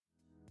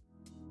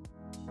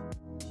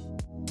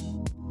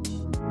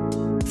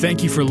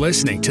Thank you for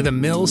listening to the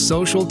Mills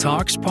Social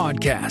Talks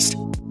podcast.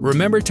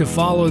 Remember to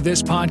follow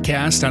this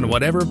podcast on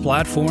whatever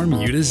platform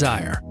you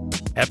desire.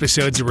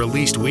 Episodes are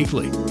released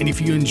weekly, and if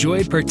you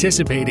enjoyed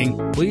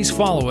participating, please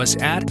follow us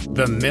at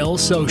The Mill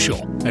Social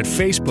at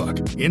Facebook,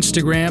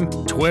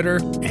 Instagram, Twitter,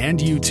 and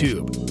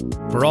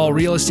YouTube. For all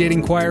real estate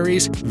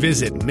inquiries,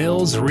 visit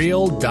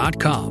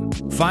millsreal.com.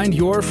 Find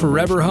your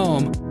forever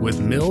home with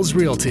Mills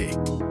Realty.